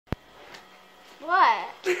What?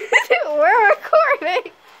 We're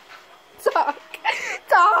recording.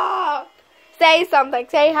 Talk. Say something.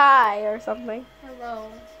 Say hi or something.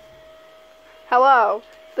 Hello. Hello.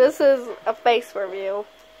 This is a face review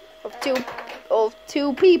of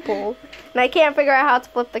two people, and I can't figure out how to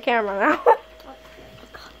flip the camera now.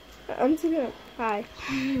 I'm just gonna hi.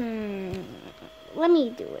 Let me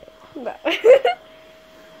do it. No.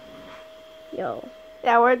 Yo.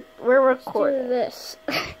 Yeah, we're Do recording. this.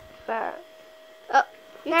 That. Oh,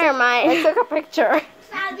 Never mind. I took a picture.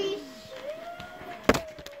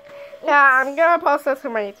 Yeah, I'm gonna post this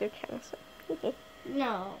on my YouTube channel. So.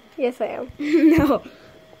 No. Yes, I am. No.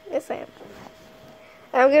 Yes, I am.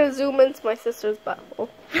 I'm gonna zoom into my sister's butthole.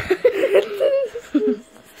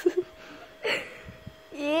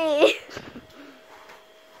 Yeah.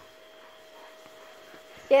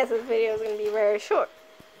 Yes, this video is gonna be very short.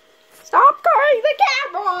 Stop covering the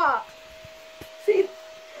camera!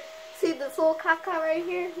 See this little caca right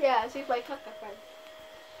here? Yeah, she's my caca friend.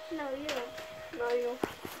 No, you. No, you.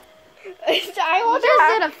 I want just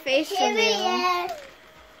to did a face review.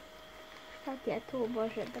 Tak je tu,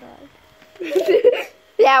 bože drag.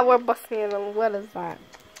 Yeah, we're busting in them. What is that?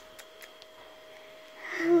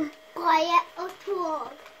 Quiet or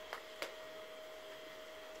talk?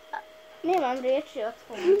 Nemám rieči o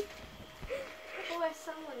tom. Boy,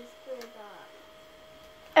 someone's doing that.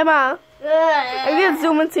 Emma, I'm gonna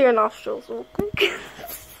zoom into your nostrils real quick.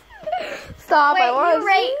 Stop, Wait, I want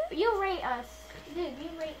you rate us. Dude, you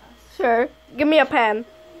rate us. Sure. Give me a pen.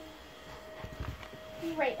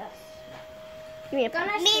 You rate us. Give me a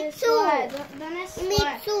pen. Me too. Me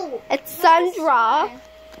too. It's Sundrop.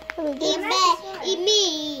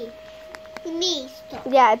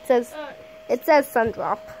 Yeah, it says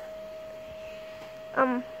Sundrop.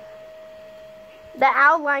 The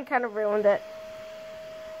outline kind of ruined it.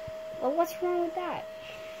 Well, what's wrong with that?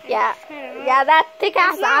 Yeah, that thick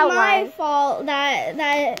ass It's not outline. my fault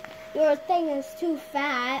that your thing is too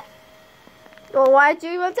fat. Well, why'd you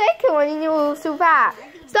even take it when you knew it was too fat?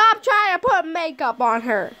 Stop trying to put makeup on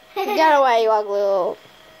her. Get away, you ugly little.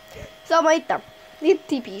 So, wait them.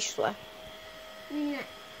 Lite pišle.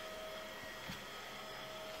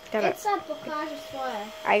 It's up, pokaže svoje.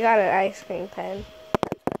 I got an ice cream pen.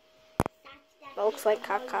 That looks like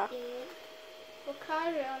caca.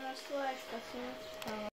 Pokaže ono svoje što si nečitala.